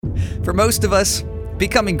For most of us,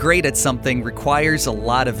 becoming great at something requires a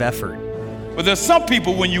lot of effort. But there's some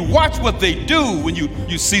people, when you watch what they do, when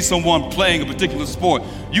you see someone playing a particular sport,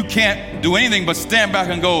 you can't do anything but stand back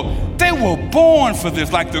and go, they were born for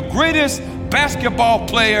this, like the greatest basketball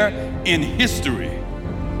player in history.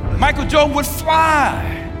 Michael Jordan would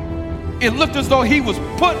fly. It looked as though he was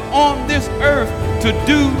put on this earth to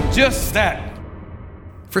do just that.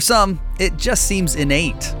 For some, it just seems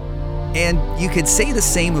innate. And you could say the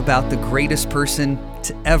same about the greatest person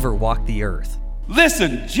to ever walk the earth.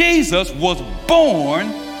 Listen, Jesus was born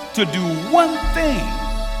to do one thing,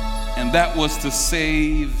 and that was to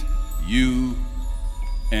save you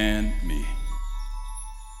and me.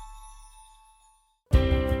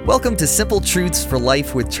 Welcome to Simple Truths for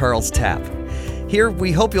Life with Charles Tapp. Here,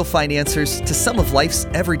 we hope you'll find answers to some of life's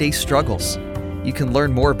everyday struggles. You can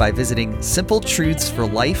learn more by visiting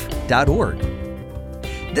simpletruthsforlife.org.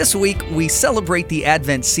 This week, we celebrate the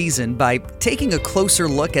Advent season by taking a closer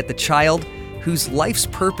look at the child whose life's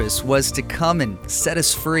purpose was to come and set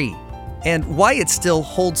us free, and why it still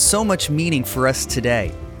holds so much meaning for us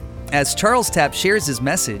today. As Charles Tapp shares his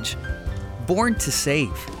message, Born to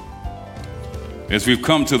Save. As we've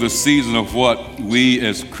come to the season of what we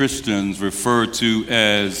as Christians refer to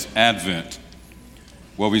as Advent,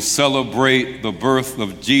 where we celebrate the birth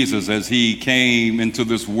of Jesus as he came into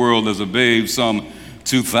this world as a babe some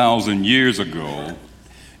 2,000 years ago,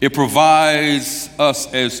 it provides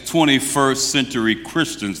us as 21st century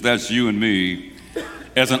Christians, that's you and me,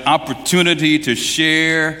 as an opportunity to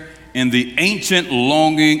share in the ancient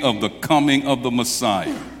longing of the coming of the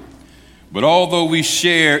Messiah. But although we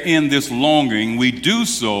share in this longing, we do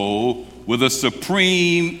so with a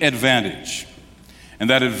supreme advantage. And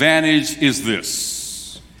that advantage is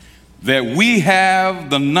this, that we have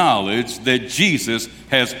the knowledge that Jesus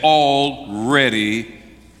has already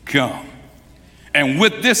come. And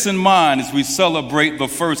with this in mind, as we celebrate the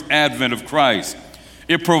first advent of Christ,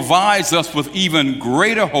 it provides us with even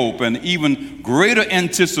greater hope and even greater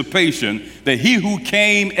anticipation that he who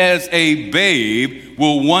came as a babe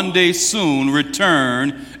will one day soon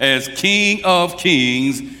return as King of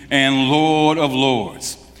Kings and Lord of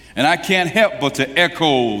Lords. And I can't help but to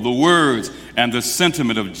echo the words and the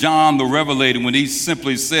sentiment of John the Revelator when he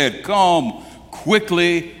simply said, "Come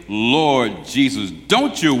quickly, Lord Jesus."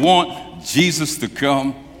 Don't you want Jesus to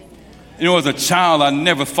come? You know, as a child, I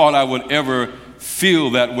never thought I would ever feel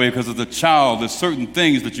that way, because as a child, there's certain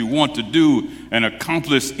things that you want to do and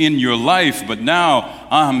accomplish in your life. But now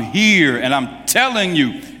I'm here, and I'm telling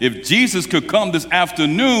you, if Jesus could come this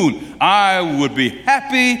afternoon, I would be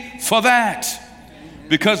happy for that.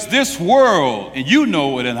 Because this world, and you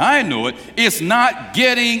know it and I know it, it's not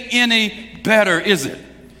getting any better, is it?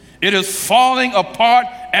 It is falling apart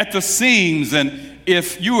at the seams. And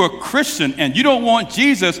if you're a Christian and you don't want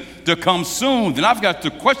Jesus to come soon, then I've got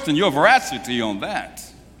to question your veracity on that.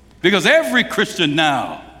 Because every Christian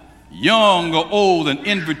now, young or old and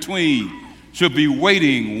in between, should be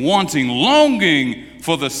waiting, wanting, longing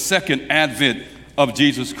for the second advent of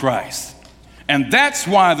Jesus Christ. And that's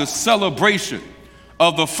why the celebration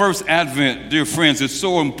of the first advent, dear friends, is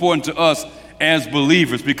so important to us as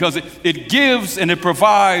believers, because it gives and it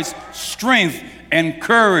provides strength and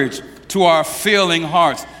courage to our failing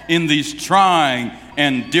hearts in these trying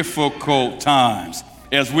and difficult times.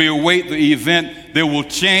 As we await the event that will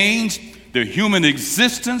change the human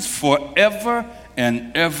existence forever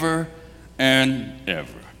and ever and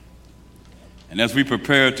ever. And as we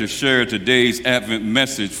prepare to share today's Advent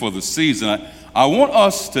message for the season, I want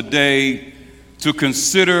us today to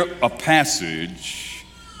consider a passage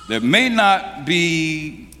that may not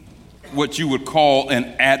be what you would call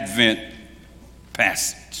an Advent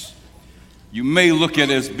passage. You may look at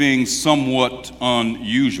it as being somewhat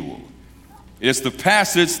unusual. It's the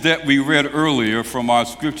passage that we read earlier from our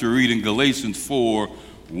scripture reading, Galatians 4,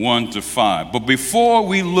 1-5. But before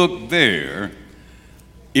we look there,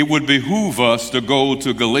 it would behoove us to go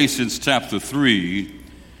to Galatians chapter 3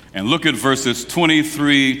 and look at verses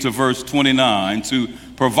 23 to verse 29 to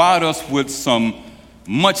provide us with some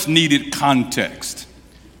much needed context.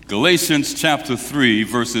 Galatians chapter 3,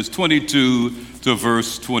 verses 22 to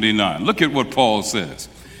verse 29. Look at what Paul says.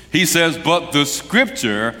 He says, "But the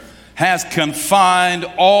scripture has confined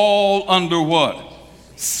all under what?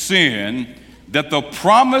 Sin, that the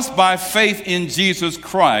promise by faith in Jesus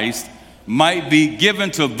Christ might be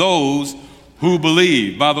given to those who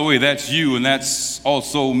believe." By the way, that's you and that's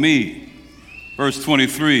also me. Verse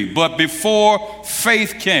 23, "But before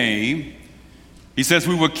faith came," he says,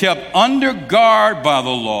 "we were kept under guard by the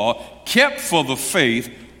law, kept for the faith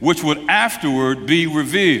which would afterward be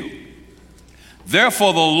revealed.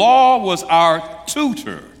 Therefore the law was our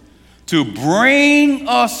tutor to bring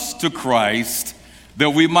us to Christ, that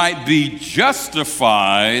we might be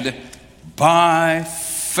justified by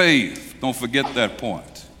faith. Don't forget that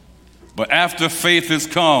point. But after faith has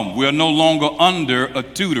come, we are no longer under a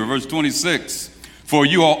tutor. Verse 26, for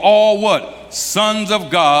you are all what? Sons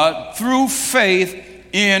of God through faith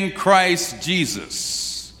in Christ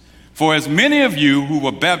Jesus. For as many of you who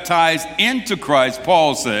were baptized into Christ,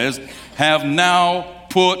 Paul says, have now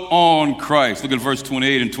put on Christ. Look at verse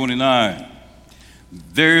 28 and 29.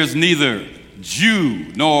 There is neither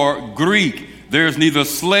Jew nor Greek. There is neither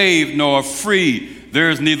slave nor free. There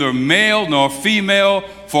is neither male nor female,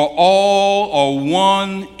 for all are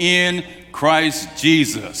one in Christ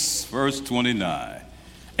Jesus. Verse 29.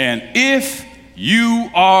 And if you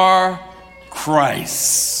are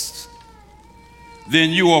Christ, then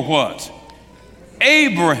you are what?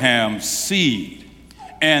 Abraham's seed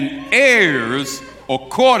and heirs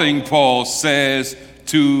according, Paul says,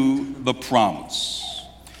 to the promise.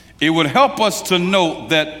 It would help us to note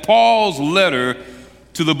that Paul's letter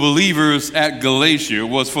to the believers at Galatia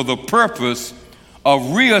was for the purpose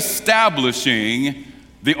of reestablishing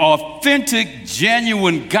the authentic,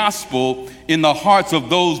 genuine gospel in the hearts of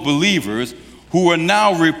those believers who are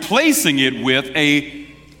now replacing it with a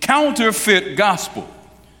counterfeit gospel.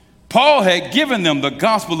 Paul had given them the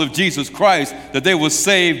gospel of Jesus Christ, that they were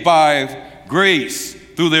saved by grace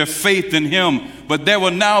through their faith in him, but they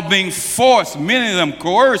were now being forced, many of them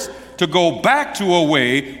coerced, to go back to a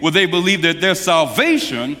way where they believed that their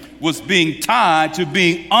salvation was being tied to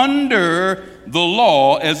being under the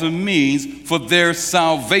law as a means for their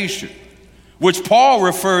salvation, which Paul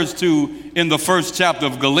refers to in the first chapter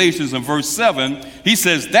of Galatians in verse 7. He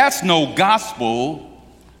says that's no gospel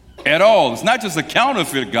at all. It's not just a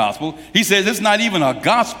counterfeit gospel. He says it's not even a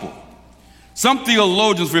gospel. Some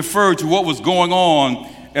theologians refer to what was going on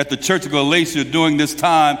at the church of Galatia during this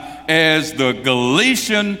time as the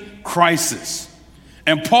Galatian crisis.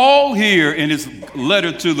 And Paul here in his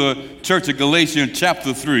letter to the church of Galatia in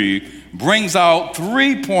chapter 3 brings out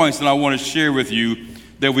 3 points that I want to share with you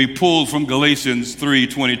that we pulled from Galatians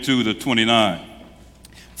 3:22 to 29.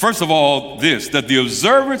 First of all, this, that the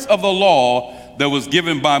observance of the law that was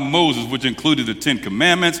given by Moses, which included the 10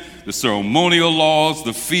 Commandments, the ceremonial laws,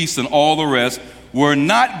 the feasts, and all the rest, were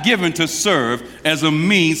not given to serve as a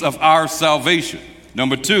means of our salvation.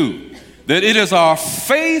 Number 2, that it is our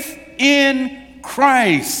faith in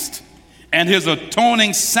Christ and his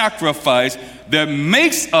atoning sacrifice that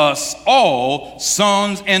makes us all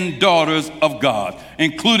sons and daughters of God,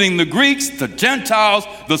 including the Greeks, the Gentiles,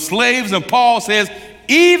 the slaves, and Paul says,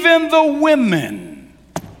 even the women.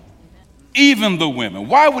 Even the women.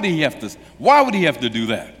 Why would he have to do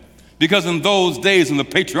that? Because in those days, in the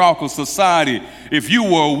patriarchal society, if you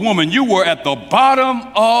were a woman, you were at the bottom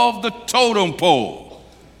of the totem pole.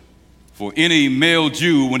 For any male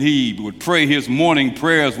Jew, when he would pray his morning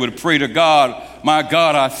prayers, would pray to God, my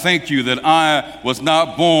God, I thank you that I was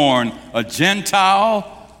not born a Gentile,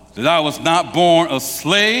 that I was not born a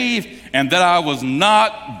slave, and that I was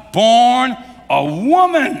not born a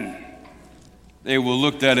woman. They were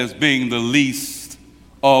looked at as being the least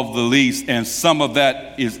of the least, and some of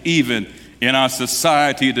that is even in our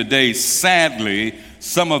society today. Sadly,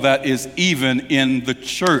 some of that is even in the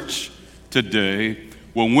church today,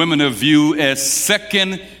 when women are viewed as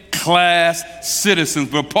second-class citizens.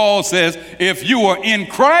 But Paul says, if you are in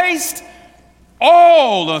Christ,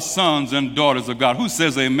 all are sons and daughters of God. Who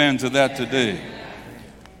says amen to that today?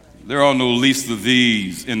 There are no least of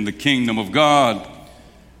these in the kingdom of God.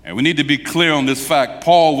 And we need to be clear on this fact.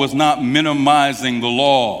 Paul was not minimizing the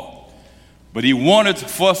law, but he wanted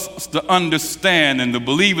for us to understand, and the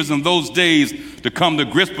believers in those days to come to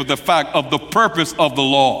grips with the fact of the purpose of the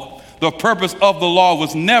law. The purpose of the law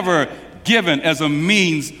was never given as a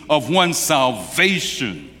means of one's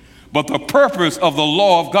salvation, but the purpose of the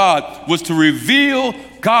law of God was to reveal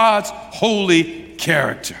God's holy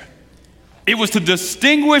character. It was to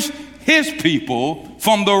distinguish his people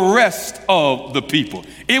from the rest of the people.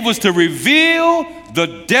 It was to reveal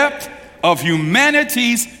the depth of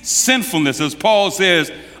humanity's sinfulness. As Paul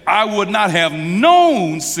says, I would not have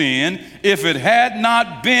known sin if it had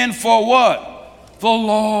not been for what? The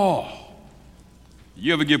law.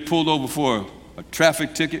 You ever get pulled over for a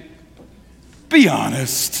traffic ticket? Be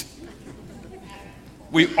honest.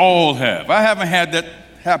 We all have. I haven't had that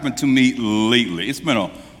happen to me lately. It's been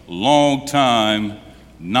a long time,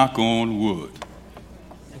 knock on wood.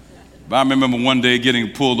 But I remember one day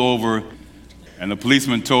getting pulled over, and the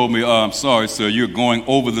policeman told me, I'm sorry, sir, you're going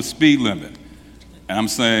over the speed limit. And I'm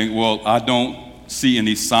saying, well, I don't see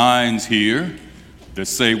any signs here that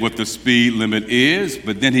say what the speed limit is.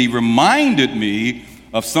 But then he reminded me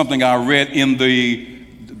of something I read in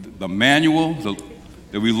the manual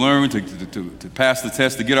that we learned to pass the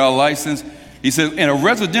test to get our license. He said, in a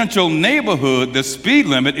residential neighborhood, the speed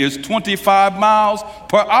limit is 25 miles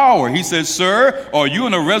per hour. He said, sir, are you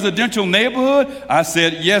in a residential neighborhood? I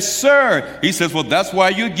said, yes, sir. He says, well, that's why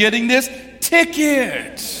you're getting this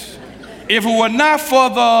ticket. If it were not for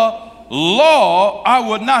the law, I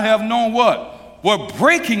would not have known what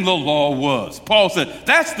breaking the law was. Paul said,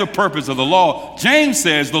 that's the purpose of the law. James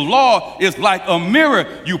says the law is like a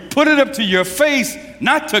mirror. You put it up to your face,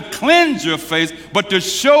 not to cleanse your face, but to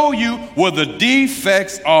show you where the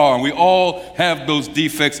defects are. We all have those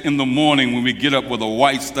defects in the morning when we get up where the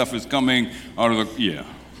white stuff is coming out of the,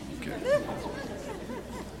 okay.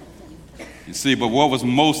 You see, but what was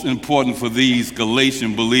most important for these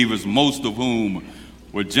Galatian believers, most of whom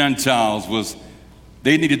were Gentiles, was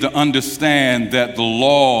they needed to understand that the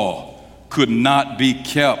law could not be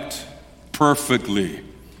kept perfectly,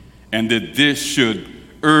 and that this should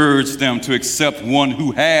urge them to accept one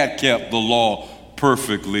who had kept the law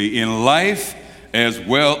perfectly in life as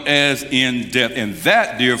well as in death. And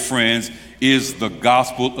that, dear friends, is the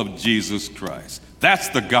gospel of Jesus Christ. That's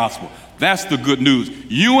the gospel. That's the good news.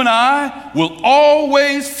 You and I will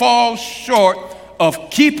always fall short of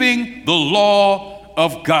keeping the law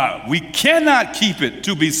of God. We cannot keep it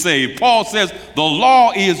to be saved. Paul says the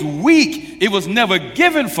law is weak. It was never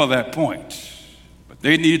given for that point.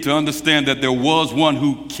 They needed to understand that there was one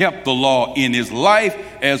who kept the law in his life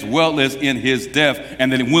as well as in his death.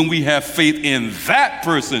 And that when we have faith in that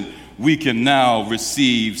person, we can now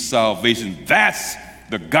receive salvation. That's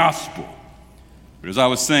the gospel. But as I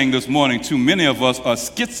was saying this morning, too many of us are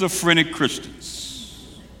schizophrenic Christians.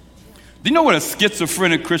 Do you know what a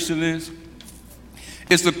schizophrenic Christian is?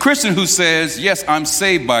 It's the Christian who says, yes, I'm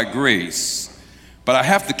saved by grace, but I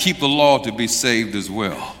have to keep the law to be saved as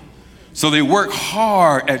well. So they work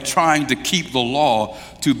hard at trying to keep the law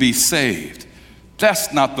to be saved.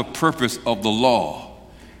 That's not the purpose of the law.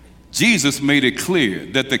 Jesus made it clear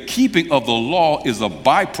that the keeping of the law is a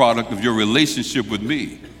byproduct of your relationship with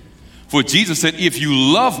me. For Jesus said, if you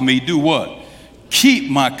love me, do what?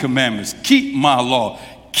 Keep my commandments, keep my law,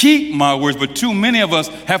 keep my words. But too many of us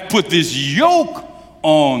have put this yoke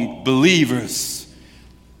on believers.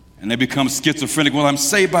 And they become schizophrenic. Well, I'm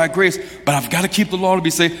saved by grace, but I've got to keep the law to be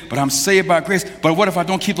saved. But I'm saved by grace. But what if I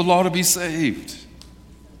don't keep the law to be saved?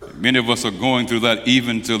 Many of us are going through that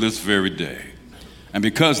even till this very day. And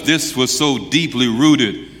because this was so deeply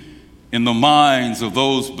rooted in the minds of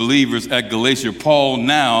those believers at Galatia, Paul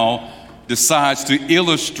now decides to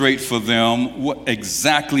illustrate for them what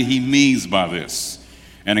exactly he means by this.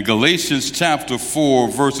 And in Galatians chapter 4,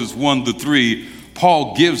 verses 1 to 3,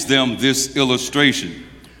 Paul gives them this illustration.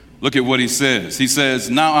 Look at what he says. He says,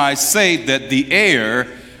 now I say that the heir,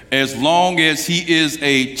 as long as he is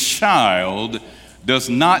a child, does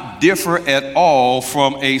not differ at all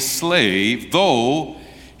from a slave, though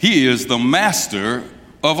he is the master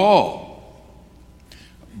of all,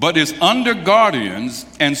 but is under guardians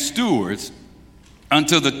and stewards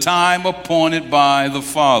until the time appointed by the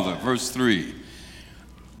Father. Verse 3.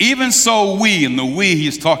 Even so we, and the we,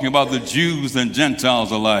 he's talking about the Jews and Gentiles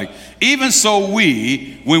alike. Even so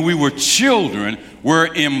we, when we were children,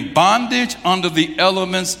 were in bondage under the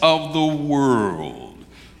elements of the world.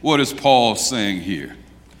 What is Paul saying here?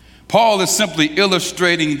 Paul is simply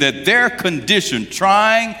illustrating that their condition,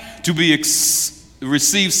 trying to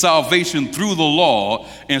receive salvation through the law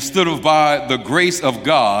instead of by the grace of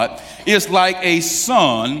God, is like a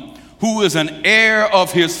son who is an heir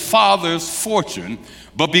of his father's fortune,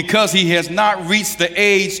 but because he has not reached the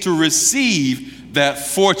age to receive that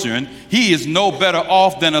fortune, he is no better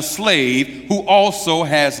off than a slave who also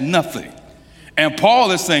has nothing. And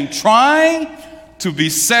Paul is saying, trying to be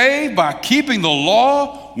saved by keeping the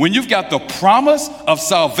law when you've got the promise of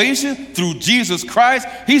salvation through Jesus Christ,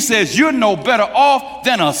 he says you're no better off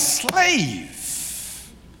than a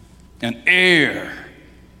slave, an heir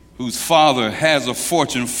whose father has a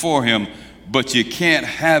fortune for him, but you can't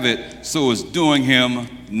have it, so it's doing him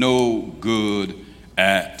no good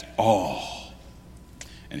at all.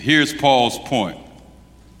 And here's Paul's point,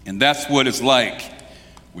 and that's what it's like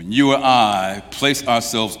when you or I place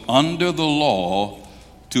ourselves under the law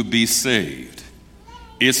to be saved.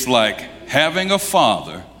 It's like having a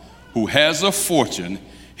father who has a fortune.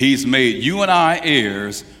 He's made you and I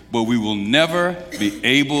heirs, but we will never be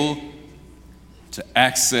able to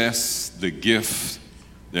access the gift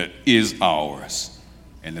that is ours.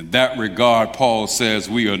 And in that regard, Paul says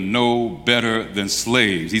we are no better than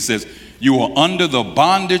slaves. He says you are under the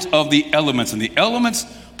bondage of the elements. And the elements,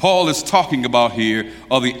 Paul is talking about here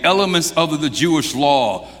are the elements of the Jewish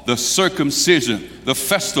law, the circumcision, the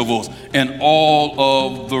festivals, and all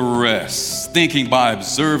of the rest, thinking by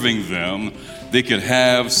observing them they could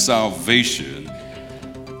have salvation.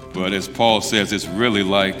 But as Paul says, it's really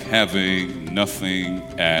like having nothing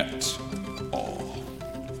at all.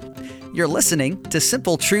 You're listening to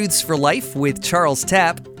Simple Truths for Life with Charles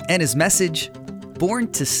Tapp and his message,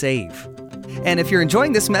 Born to Save. And if you're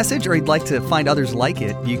enjoying this message or you'd like to find others like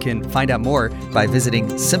it, you can find out more by visiting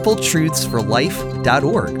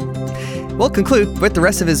simpletruthsforlife.org. We'll conclude with the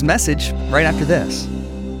rest of his message right after this.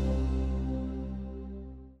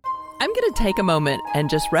 I'm going to take a moment and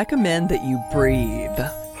just recommend that you breathe.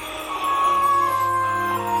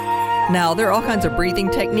 Now, there are all kinds of breathing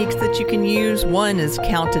techniques that you can use. One is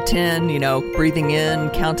count to 10, breathing in,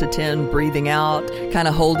 count to 10, breathing out, kind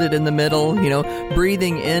of hold it in the middle,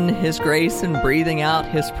 breathing in His grace and breathing out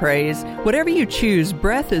His praise. Whatever you choose,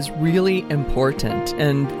 breath is really important.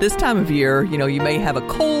 And this time of year, you may have a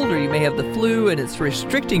cold or you may have the flu and it's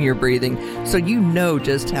restricting your breathing, so you know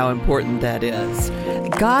just how important that is.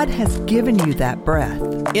 God has given you that breath.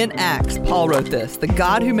 In Acts, Paul wrote this: "The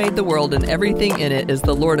God who made the world and everything in it is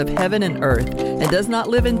the Lord of heaven and earth, and does not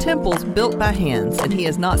live in temples built by hands, and He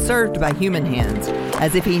is not served by human hands,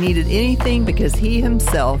 as if He needed anything, because He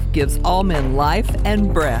Himself gives all men life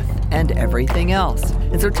and breath and everything else."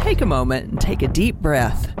 And so take a moment and take a deep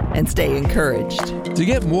breath and stay encouraged. To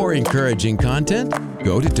get more encouraging content,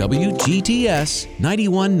 go to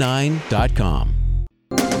WGTS919.com.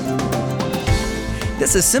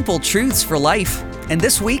 This is Simple Truths for Life, and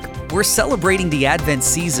this week we're celebrating the Advent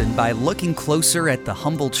season by looking closer at the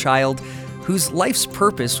humble child whose life's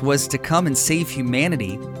purpose was to come and save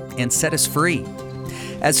humanity and set us free.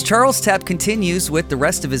 As Charles Tapp continues with the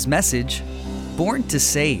rest of his message, Born to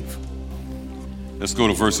Save. Let's go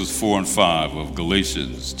to verses 4 and 5 of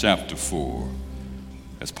Galatians chapter 4.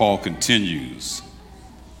 As Paul continues,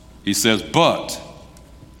 he says, "But,"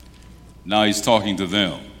 now he's talking to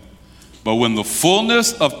them, "but when the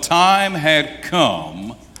fullness of time had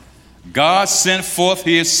come, God sent forth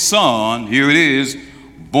His Son," here it is,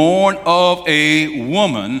 "born of a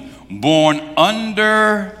woman, born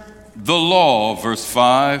under the law," verse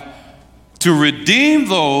 5, "to redeem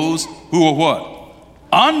those who are" what?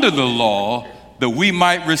 "Under the law, that we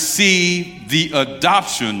might receive the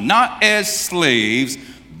adoption, not as slaves,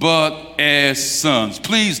 but as sons."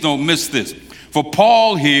 Please don't miss this. For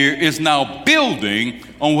Paul here is now building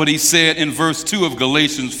on what he said in verse 2 of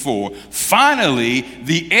Galatians 4. Finally,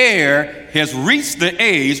 the heir has reached the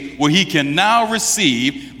age where he can now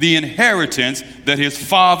receive the inheritance that his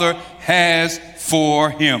father has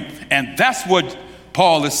for him. And that's what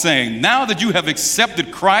Paul is saying. Now that you have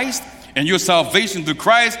accepted Christ and your salvation through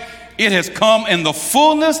Christ, it has come in the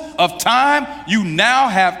fullness of time. You now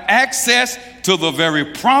have access to the very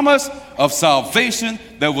promise of salvation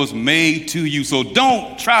that was made to you. So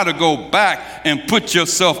don't try to go back and put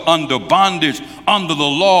yourself under bondage, under the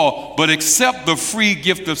law, but accept the free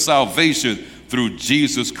gift of salvation through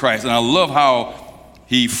Jesus Christ. And I love how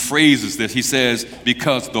he phrases this. He says,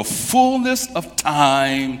 because the fullness of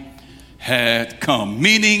time had come,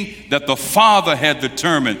 meaning that the Father had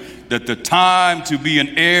determined that the time to be an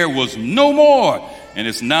heir was no more, and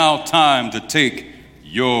it's now time to take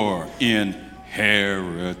your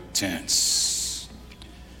inheritance.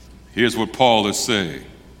 Here's what Paul is saying,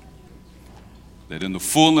 that in the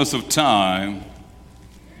fullness of time,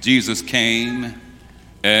 Jesus came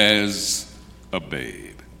as a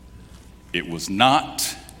babe. It was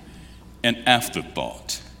not an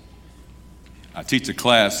afterthought. I teach a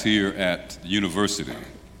class here at the university,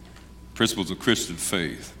 Principles of Christian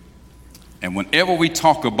Faith. And whenever we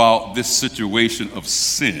talk about this situation of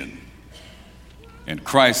sin and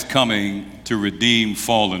Christ coming to redeem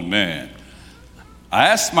fallen man, I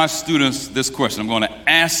ask my students this question. I'm going to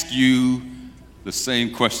ask you the same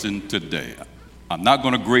question today. I'm not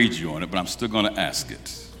going to grade you on it, but I'm still going to ask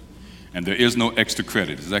it. And there is no extra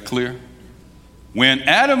credit. Is that clear? When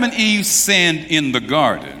Adam and Eve sinned in the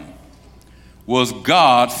garden, was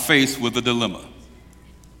God faced with a dilemma?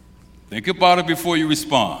 Think about it before you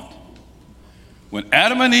respond. When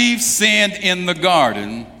Adam and Eve sinned in the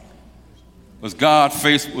garden, was God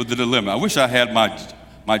faced with a dilemma? I wish I had my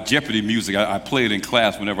Jeopardy music. I play it in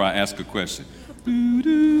class whenever I ask a question.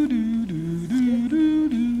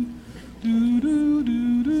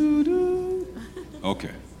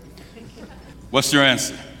 Okay. What's your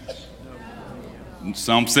answer?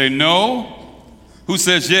 Some say no. Who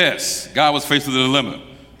says yes? God was faced with a dilemma.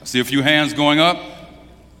 I see a few hands going up.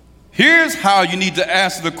 Here's how you need to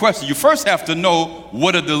answer the question. You first have to know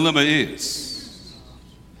what a dilemma is.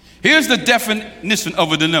 Here's the definition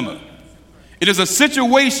of a dilemma. It is a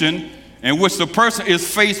situation in which the person is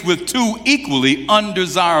faced with two equally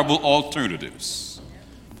undesirable alternatives.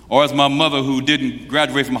 Or as my mother, who didn't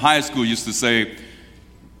graduate from high school, used to say,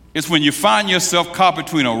 it's when you find yourself caught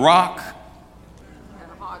between a rock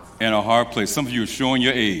and a hard place. Some of you are showing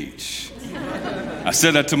your age. I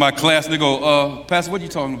said that to my class, and they go, Pastor, what are you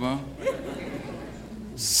talking about?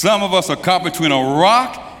 Some of us are caught between a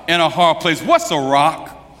rock and a hard place. What's a rock?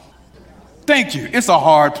 Thank you. It's a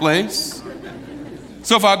hard place.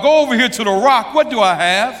 So if I go over here to the rock, what do I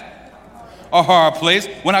have? A hard place.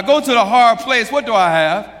 When I go to the hard place, what do I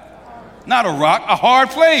have? Not a rock, a hard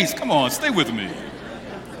place. Come on, stay with me.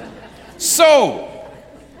 So,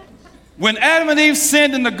 when Adam and Eve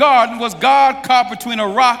sinned in the garden, was God caught between a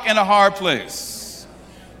rock and a hard place?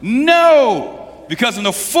 No, because in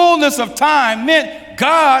the fullness of time meant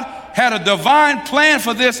God had a divine plan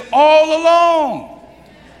for this all along.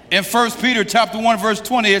 In 1 Peter chapter 1, verse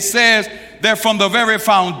 20, it says that from the very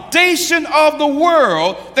foundation of the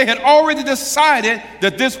world, they had already decided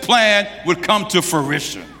that this plan would come to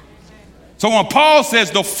fruition. So when Paul says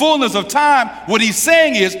the fullness of time, what he's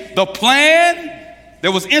saying is the plan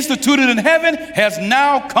that was instituted in heaven has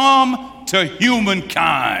now come to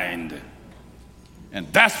humankind.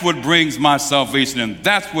 And that's what brings my salvation, and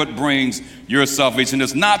that's what brings your salvation.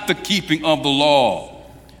 It's not the keeping of the law.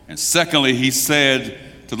 And secondly, he said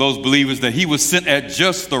to those believers that he was sent at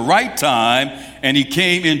just the right time, and he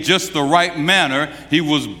came in just the right manner. He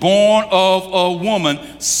was born of a woman,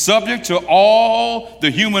 subject to all the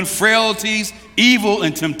human frailties, evil,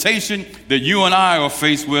 and temptation that you and I are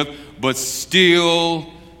faced with, but still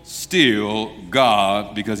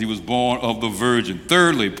God, because he was born of the virgin.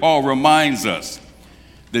 Thirdly, Paul reminds us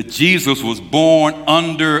that Jesus was born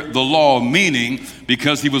under the law, meaning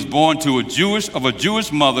because he was born to a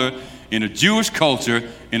Jewish mother, in a Jewish culture,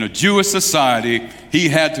 in a Jewish society, he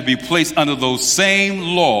had to be placed under those same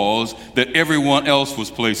laws that everyone else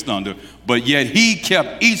was placed under. But yet he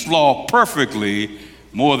kept each law perfectly,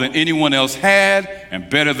 more than anyone else had, and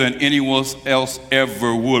better than anyone else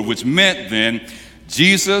ever would, which meant then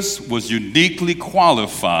Jesus was uniquely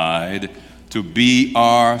qualified to be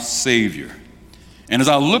our Savior. And as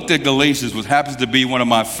I looked at Galatians, which happens to be one of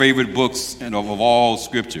my favorite books of all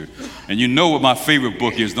Scripture, and you know what my favorite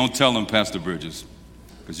book is, don't tell them, Pastor Bridges,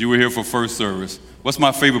 because you were here for first service. What's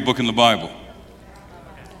my favorite book in the Bible?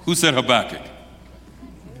 Who said Habakkuk?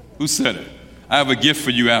 Who said it? I have a gift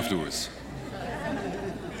for you afterwards.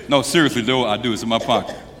 No, seriously, though, I do. It's in my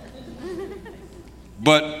pocket.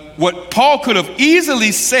 But what Paul could have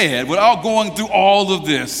easily said without going through all of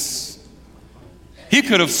this, he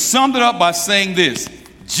could have summed it up by saying this: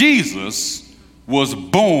 Jesus was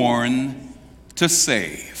born to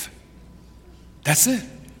save. That's it.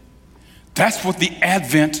 That's what the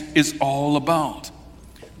Advent is all about.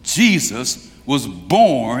 Jesus was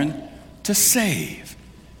born to save.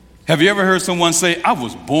 Have you ever heard someone say, I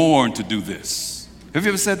was born to do this? Have you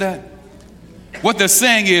ever said that? What they're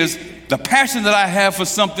saying is, the passion that I have for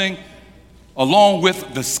something, along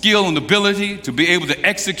with the skill and ability to be able to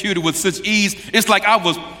execute it with such ease, it's like I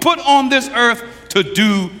was put on this earth to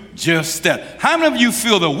do just that. How many of you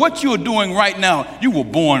feel that what you're doing right now, you were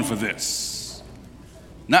born for this?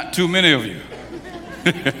 Not too many of you.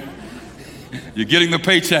 You're getting the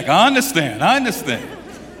paycheck. I understand.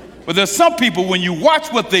 But there's some people, when you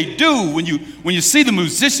watch what they do, when you see the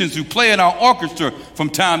musicians who play in our orchestra from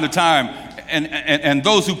time to time, and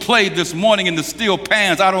those who played this morning in the steel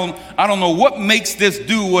pans, I don't know what makes this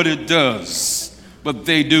do what it does, but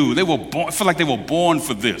they do. They were born. I feel like they were born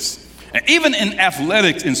for this. And even in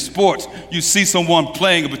athletics, in sports, you see someone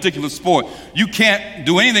playing a particular sport, you can't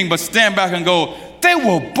do anything but stand back and go, they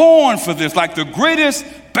were born for this, like the greatest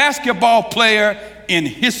basketball player in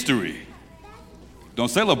history. Don't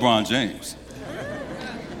say LeBron James.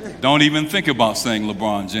 Don't even think about saying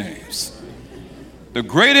LeBron James. The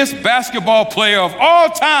greatest basketball player of all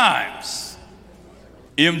times,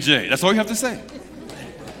 MJ. That's all you have to say.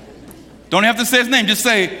 Don't have to say his name, just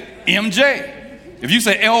say MJ. If you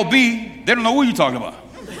say LB, they don't know what you're talking about.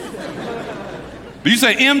 But you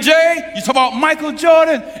say MJ, you talk about Michael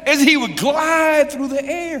Jordan, as he would glide through the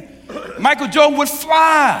air. Michael Jordan would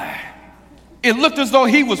fly. It looked as though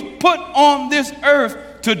he was put on this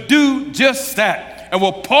earth to do just that. And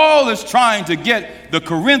what Paul is trying to get the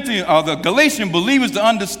Galatian believers to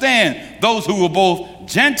understand, those who were both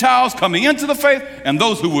Gentiles coming into the faith and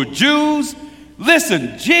those who were Jews,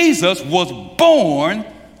 listen, Jesus was born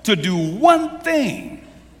to do one thing,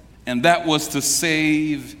 and that was to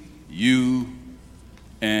save you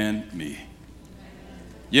and me.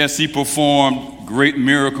 Yes, he performed great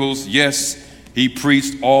miracles. Yes, He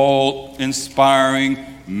preached all inspiring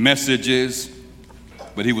messages,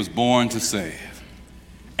 but he was born to save.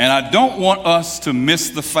 And I don't want us to miss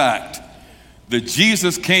the fact that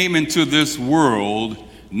Jesus came into this world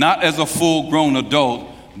not as a full-grown adult,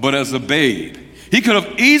 but as a babe. He could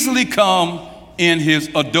have easily come in his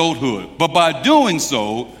adulthood, but by doing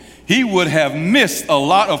so, he would have missed a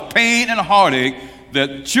lot of pain and heartache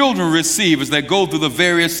that children receive as they go through the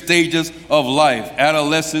various stages of life,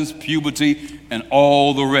 adolescence, puberty, and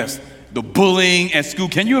all the rest. The bullying at school.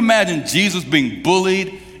 Can you imagine Jesus being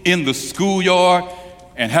bullied in the schoolyard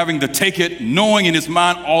and having to take it, knowing in his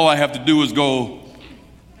mind, all I have to do is go,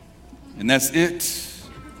 and that's it?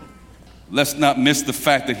 Let's not miss the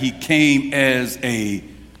fact that he came as a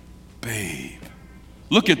babe.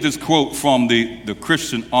 Look at this quote from the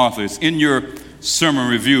Christian author. It's in your sermon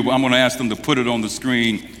review, but I'm going to ask them to put it on the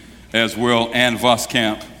screen as well, Ann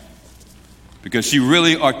Voskamp, because she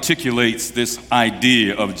really articulates this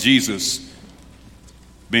idea of Jesus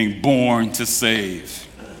being born to save.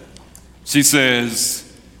 She says,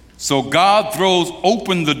 so God throws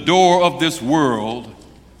open the door of this world.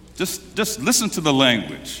 Just listen to the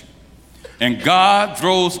language. And God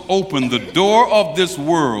throws open the door of this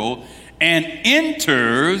world and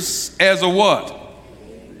enters as a what?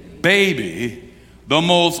 Baby, the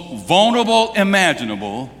most vulnerable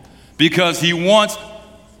imaginable, because he wants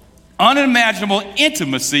unimaginable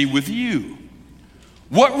intimacy with you.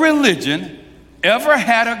 What religion ever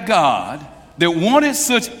had a God that wanted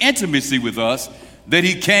such intimacy with us that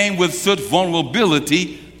he came with such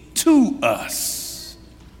vulnerability to us?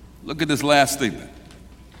 Look at this last statement.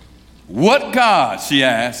 What God, she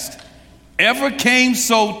asked, ever came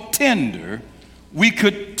so tender we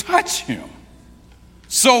could touch him,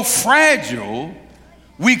 so fragile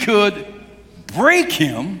we could break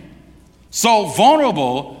him, so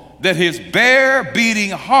vulnerable that his bare beating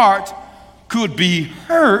heart could be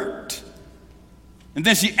hurt? And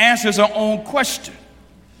then she answers her own question.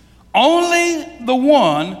 Only the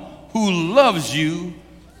one who loves you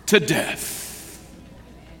to death.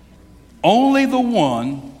 Only the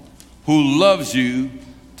one who loves you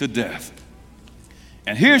to death.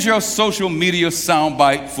 And here's your social media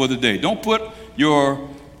soundbite for the day. Don't put your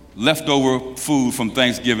leftover food from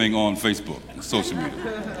Thanksgiving on Facebook, social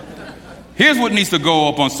media. Here's what needs to go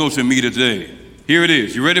up on social media today. Here it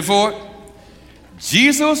is. You ready for it?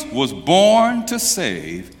 Jesus was born to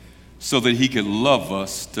save so that he could love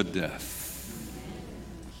us to death.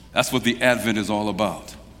 That's what the Advent is all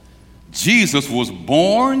about. Jesus was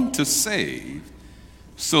born to save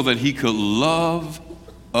so that he could love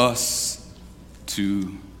us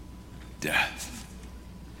to death.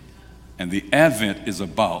 And the Advent is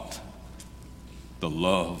about the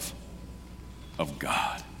love of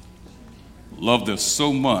God. Loved us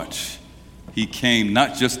so much, he came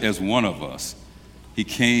not just as one of us, he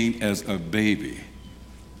came as a baby,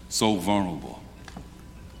 so vulnerable.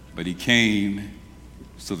 But he came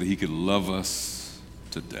so that he could love us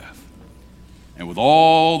to death. And with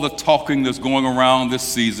all the talking that's going around this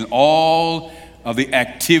season, all of the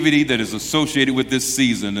activity that is associated with this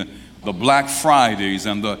season, the Black Fridays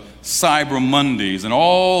and the Cyber Mondays and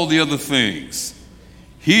all the other things,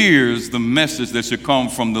 here's the message that should come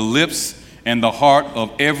from the lips and the heart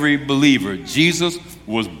of every believer. Jesus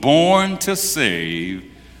was born to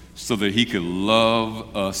save so that he could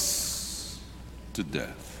love us to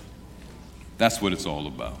death. That's what it's all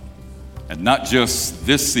about. And not just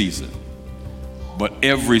this season, but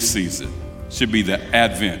every season should be the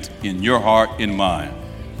Advent in your heart and mind,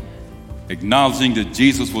 acknowledging that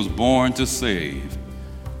Jesus was born to save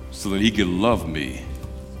so that he could love me,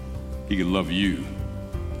 he could love you,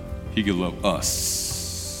 he could love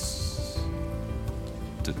us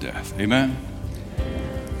to death. Amen?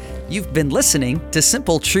 You've been listening to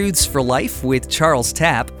Simple Truths for Life with Charles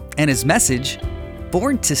Tapp and his message,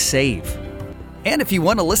 Born to Save. And if you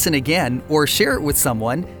want to listen again or share it with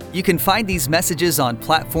someone, you can find these messages on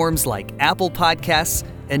platforms like Apple Podcasts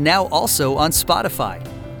and now also on Spotify.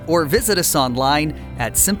 Or visit us online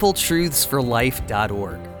at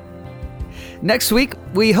simpletruthsforlife.org. Next week,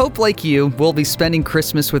 we hope, like you, we'll be spending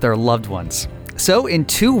Christmas with our loved ones. So in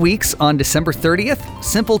 2 weeks on December 30th,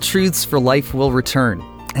 Simple Truths for Life will return.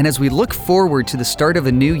 And as we look forward to the start of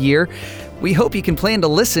a new year, we hope you can plan to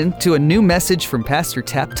listen to a new message from Pastor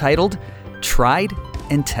Tapp titled, Tried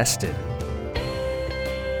and Tested.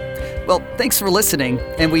 Well, thanks for listening,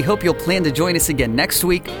 and we hope you'll plan to join us again next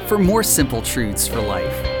week for more Simple Truths for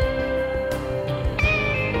Life.